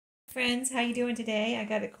Friends, how you doing today? I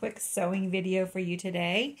got a quick sewing video for you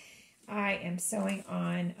today. I am sewing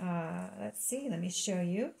on, let's see, let me show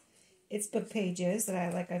you. It's book pages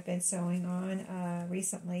that I've been sewing on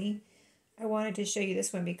recently. I wanted to show you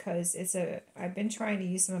this one because I've been trying to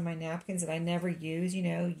use some of my napkins that I never use,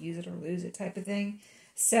 use it or lose it type of thing.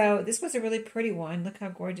 So this was a really pretty one. Look how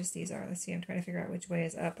gorgeous these are. Let's see, I'm trying to figure out which way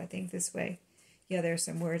is up. I think this way. Yeah, there's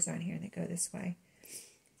some words on here that go this way.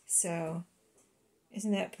 So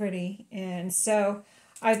isn't that pretty? And so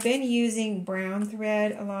I've been using brown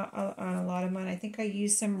thread on a lot of mine. I think I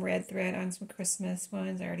used some red thread on some Christmas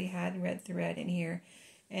ones. I already had red thread in here.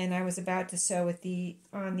 And I was about to sew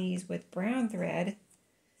on these with brown thread.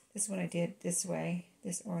 This one I did this way,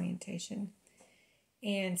 this orientation.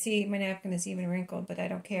 And see, my napkin is even wrinkled, but I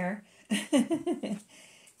don't care.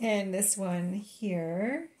 And this one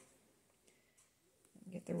here,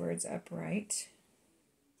 get the words upright.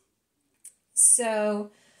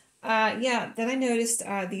 So, yeah, then I noticed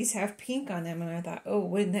these have pink on them, and I thought, oh,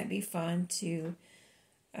 wouldn't that be fun to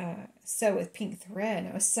sew with pink thread? And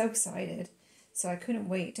I was so excited. So I couldn't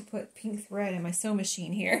wait to put pink thread in my sew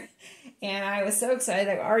machine here. And I was so excited.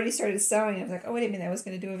 I already started sewing. I was like, oh, wait a minute, I was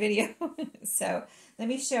going to do a video. So let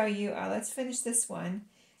me show you. Let's finish this one,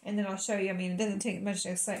 and then I'll show you. I mean, it doesn't take much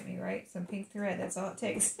to excite me, right? Some pink thread, that's all it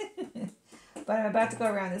takes. But I'm about to go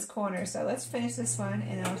around this corner, so let's finish this one,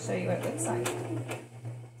 and I'll show you what it looks like.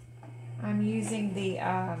 I'm using the,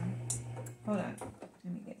 hold on,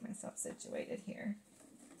 let me get myself situated here.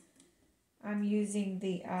 I'm using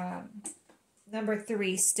the number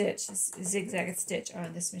 3 stitch, zigzag stitch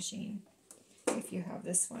on this machine, if you have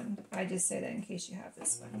this one. I just say that in case you have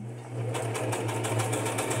this one.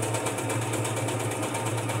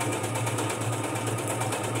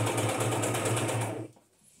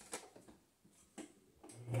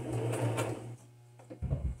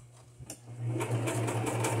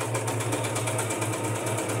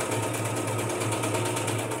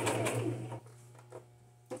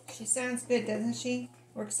 She sounds good, doesn't she?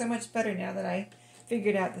 Works so much better now that I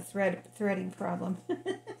figured out the threading problem.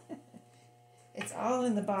 It's all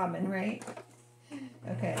in the bobbin, right?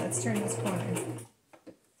 Okay, let's turn this corner.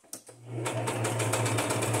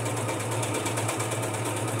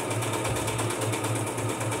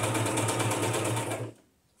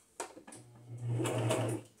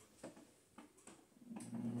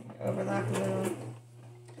 Overlap a little.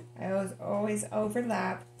 I always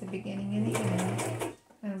overlap the beginning and the end.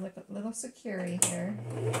 Kind of look a little security here.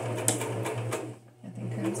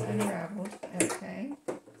 Nothing comes unraveled. Okay.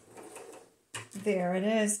 There it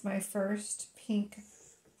is, my first pink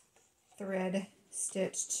thread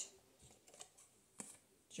stitched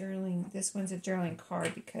journaling. This one's a journaling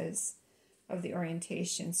card because of the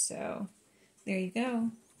orientation. So there you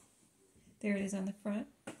go. There it is on the front,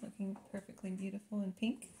 looking perfectly beautiful in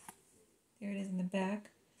pink. There it is in the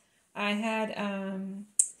back. I had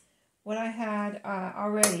what I had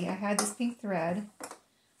already, I had this pink thread,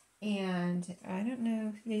 and I don't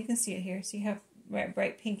know, yeah, you can see it here. See how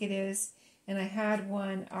bright pink it is? And I had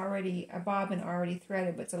one already, a bobbin already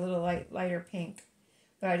threaded, but it's a little lighter pink.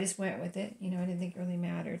 But I just went with it. I didn't think it really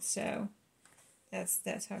mattered. So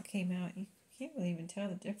that's how it came out. You can't really even tell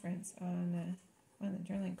the difference on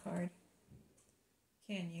the journaling card,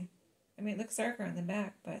 can you? I mean, it looks darker on the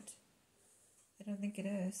back, but I don't think it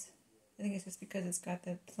is. I think it's just because it's got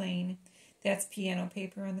the plain, that's piano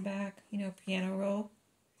paper on the back, piano roll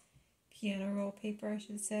paper, I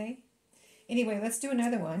should say. Anyway, let's do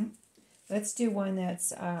another one. Let's do one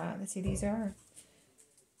that's, let's see, these are,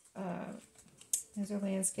 there's our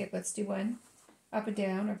landscape. Let's do one up and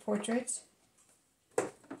down, or portrait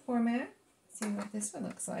format. See what this one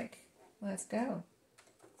looks like. Let's go.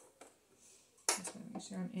 Just want to make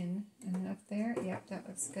sure I'm in enough there. Yep, that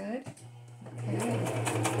looks good. Okay.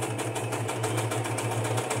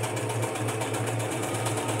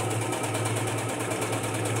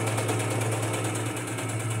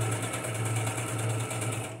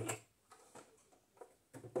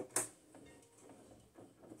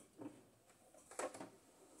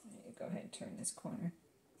 Go ahead and turn this corner.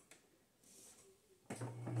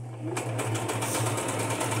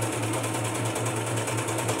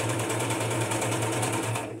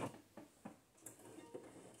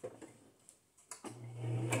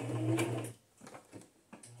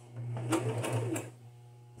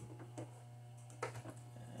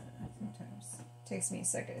 Takes me a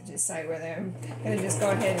second to decide whether I'm going to just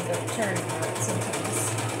go ahead and go turn on it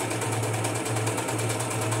sometimes.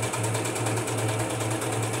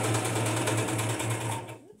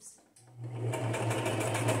 Oops.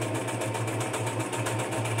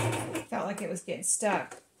 Felt like it was getting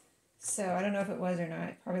stuck. So I don't know if it was or not.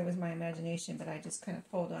 It probably was my imagination, but I just kind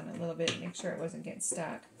of pulled on it a little bit to make sure it wasn't getting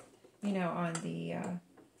stuck, you know, on the,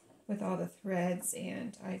 with all the threads.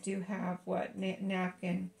 And I do have,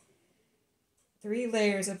 napkin, 3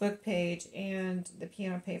 layers of book page and the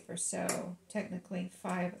piano paper, so technically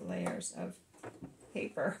 5 layers of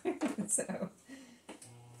paper. So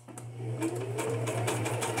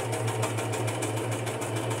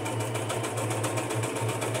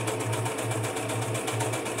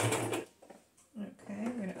okay,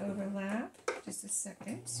 we're going to overlap just a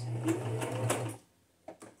second.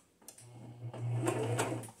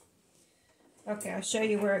 Okay, I'll show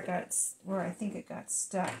you where I think it got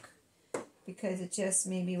stuck, because it just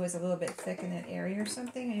maybe was a little bit thick in that area or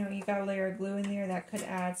something. You know, you got a layer of glue in there that could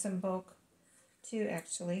add some bulk too,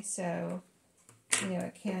 actually. So, you know,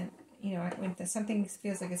 it can't, you know, when something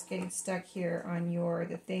feels like it's getting stuck here on the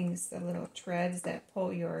little treads that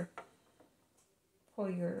pull your,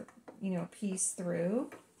 you know, piece through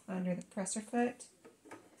under the presser foot.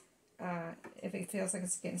 If it feels like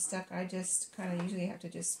it's getting stuck, I just kind of usually have to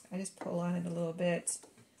I just pull on it a little bit.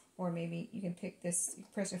 Or maybe you can pick this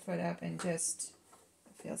presser foot up and just,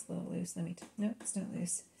 it feels a little loose. No, it's not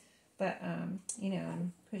loose. But, you know,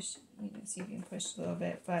 and push, you know, see if you can push a little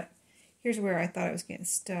bit. But here's where I thought it was getting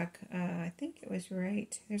stuck. I think it was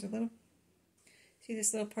right. There's a little, see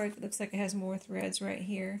this little part that looks like it has more threads right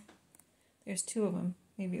here? There's 2 of them.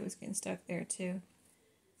 Maybe it was getting stuck there too.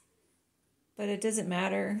 But it doesn't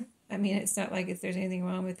matter. I mean, it's not like there's anything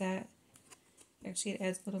wrong with that. Actually, it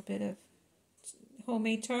adds a little bit of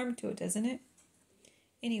homemade charm to it, doesn't it?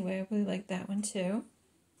 Anyway, I really like that one too.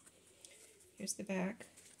 Here's the back.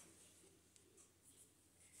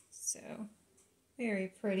 So,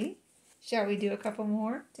 very pretty. Shall we do a couple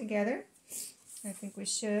more together? I think we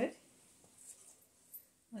should.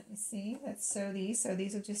 Let me see. Let's sew these. So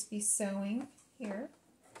these will just be sewing here.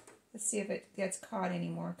 Let's see if it gets caught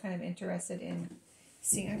anymore. Kind of interested in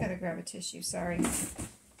seeing. I gotta grab a tissue. Sorry.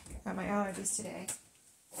 Got my allergies today.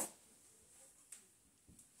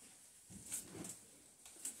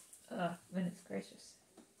 Oh, goodness gracious.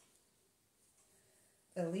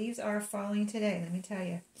 The leaves are falling today, let me tell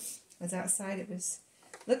you. I was outside, it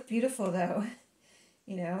looked beautiful though.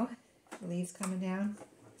 You know, the leaves coming down.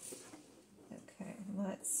 Okay,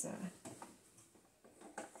 let's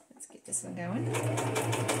get this one going.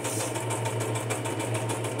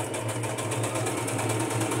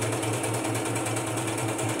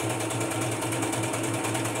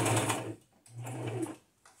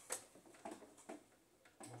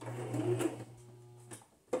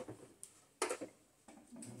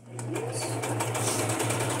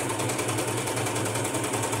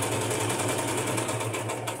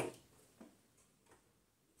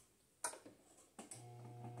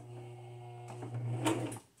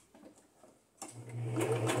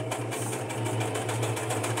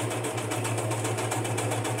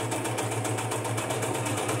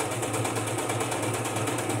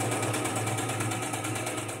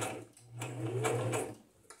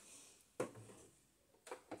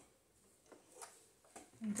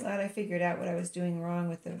 Glad I figured out what I was doing wrong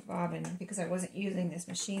with the bobbin, because I wasn't using this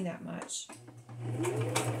machine that much.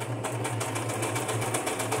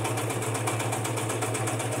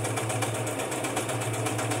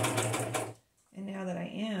 And now that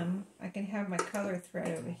I am, I can have my color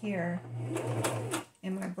thread over here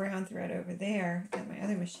and my brown thread over there at my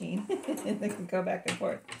other machine. And they can go back and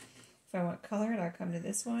forth. If I want colored, I'll come to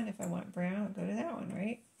this one. If I want brown, I'll go to that one,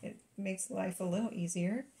 right? It makes life a little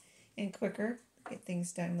easier and quicker. Get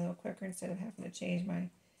things done a little quicker instead of having to change my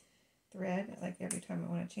thread. Like every time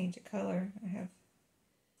I want to change a color, I have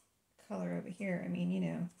color over here. I mean, you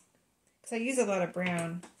know, because I use a lot of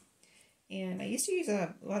brown, and I used to use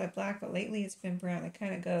a lot of black, but lately it's been brown. I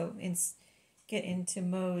kind of go and get into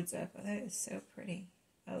modes of, oh, that is so pretty.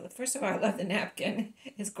 Oh, first of all, I love the napkin.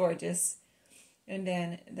 It's gorgeous. And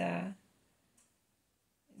then the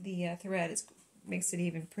thread makes it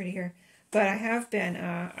even prettier. But I have been,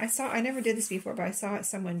 I never did this before, but I saw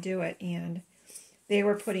someone do it, and they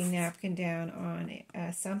were putting napkin down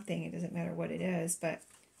on something. It doesn't matter what it is, but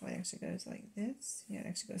it actually goes like this. Yeah, it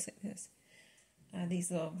actually goes like this. These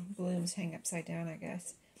little blooms hang upside down, I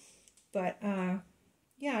guess. But,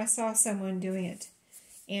 yeah, I saw someone doing it,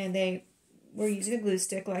 and they were using a glue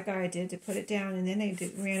stick like I did to put it down, and then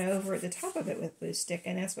they ran over at the top of it with a glue stick,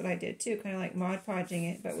 and that's what I did too, kind of like Mod Podging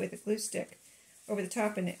it, but with a glue stick over the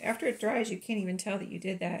top. And after it dries, you can't even tell that you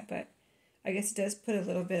did that, but I guess it does put a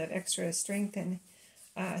little bit of extra strength and,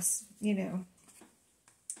 you know,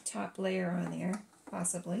 top layer on there,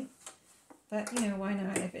 possibly. But, you know, why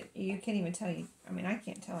not? If you can't even tell I mean, I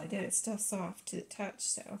can't tell I did. It's still soft to the touch,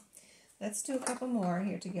 so let's do a couple more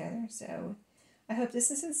here together. So I hope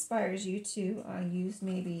this inspires you to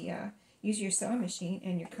use your sewing machine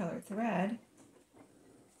and your colored thread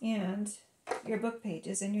and your book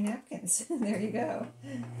pages and your napkins. There you go.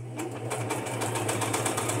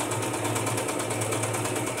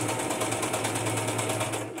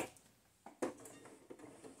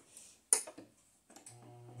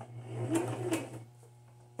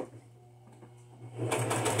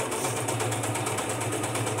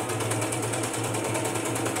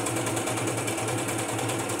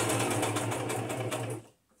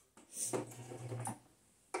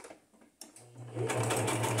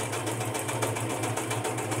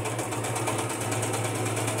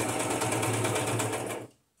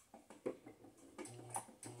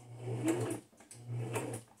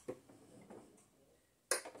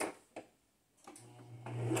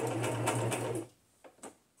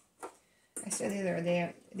 So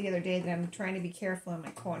the other day that I'm trying to be careful in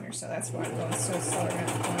my corners, so that's why I'm going so slow around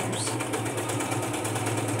the corners.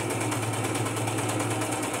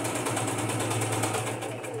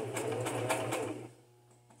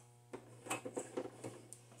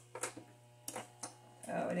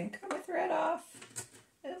 Oh, I didn't cut my thread off.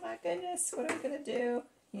 Oh my goodness, what am I going to do?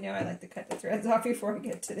 You know I like to cut the threads off before we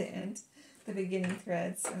get to the end, the beginning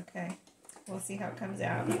threads. Okay. We'll see how it comes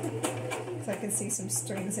out. So I can see some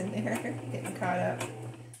strings in there getting caught up.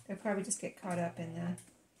 They'll probably just get caught up in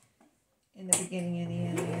the beginning and the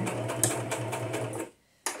end there.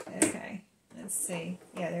 Okay, let's see.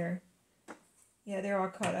 Yeah, they're all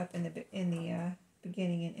caught up in the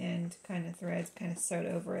beginning and end kind of threads, kind of sewed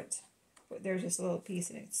over it. But there's just a little piece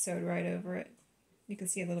and it's sewed right over it. You can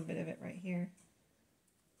see a little bit of it right here.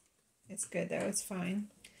 It's good though. It's fine.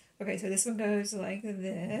 Okay, so this one goes like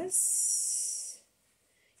this.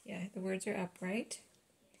 Yeah, the words are upright.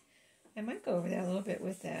 I might go over that a little bit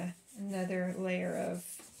with another layer of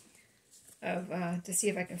to see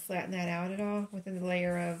if I can flatten that out at all with a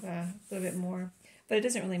layer of a little bit more. But it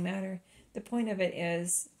doesn't really matter. The point of it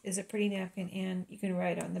is a pretty napkin, and you can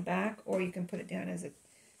write on the back, or you can put it down as a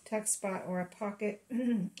tuck spot or a pocket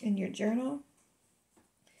in your journal.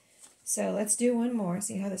 So let's do one more,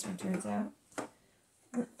 see how this one turns out.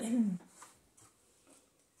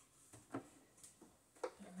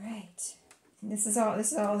 Alright. This is all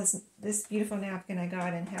this beautiful napkin I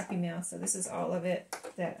got in Happy Mail, so this is all of it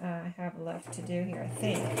that I have left to do here, I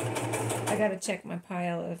think. I gotta check my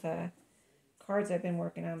pile of cards I've been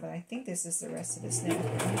working on, but I think this is the rest of this napkin.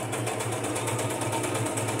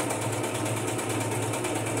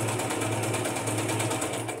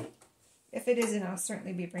 If it isn't, I'll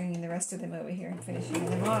certainly be bringing the rest of them over here and finishing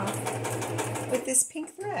them off with this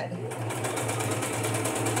pink thread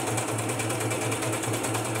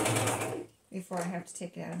before I have to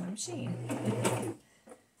take it out of my machine.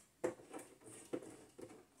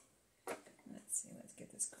 Let's see, let's get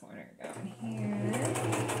this corner going here.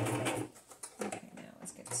 Okay, now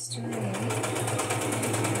let's get straight.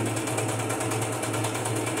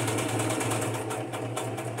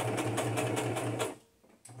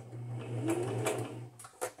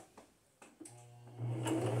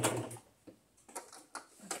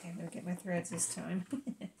 Threads this time.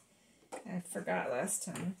 I forgot last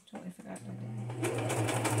time. Totally forgot.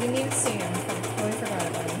 Didn't even see them. I totally forgot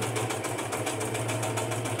about them.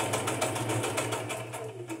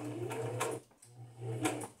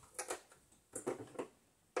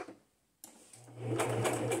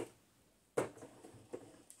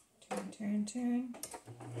 Turn.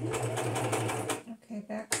 Okay,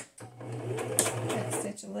 back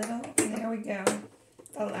stitch a little. And there we go.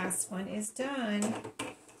 The last one is done.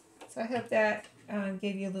 So I hope that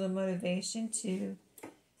gave you a little motivation to,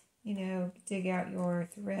 dig out your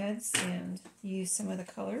threads and use some of the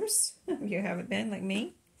colors if you haven't been like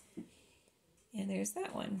me. And there's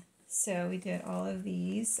that one. So we did all of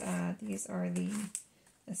these. These are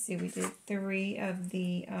let's see, we did 3 of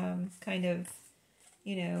the kind of,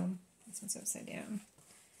 this one's upside down.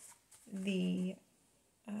 The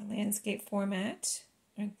landscape format.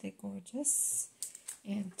 Aren't they gorgeous?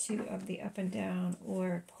 And 2 of the up and down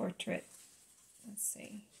or portrait. Let's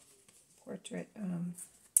see, portrait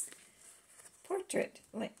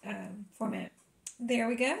format. There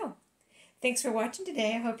we go. Thanks for watching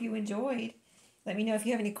today. I hope you enjoyed. Let me know if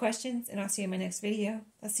you have any questions, and I'll see you in my next video.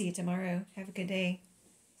 I'll see you tomorrow. Have a good day.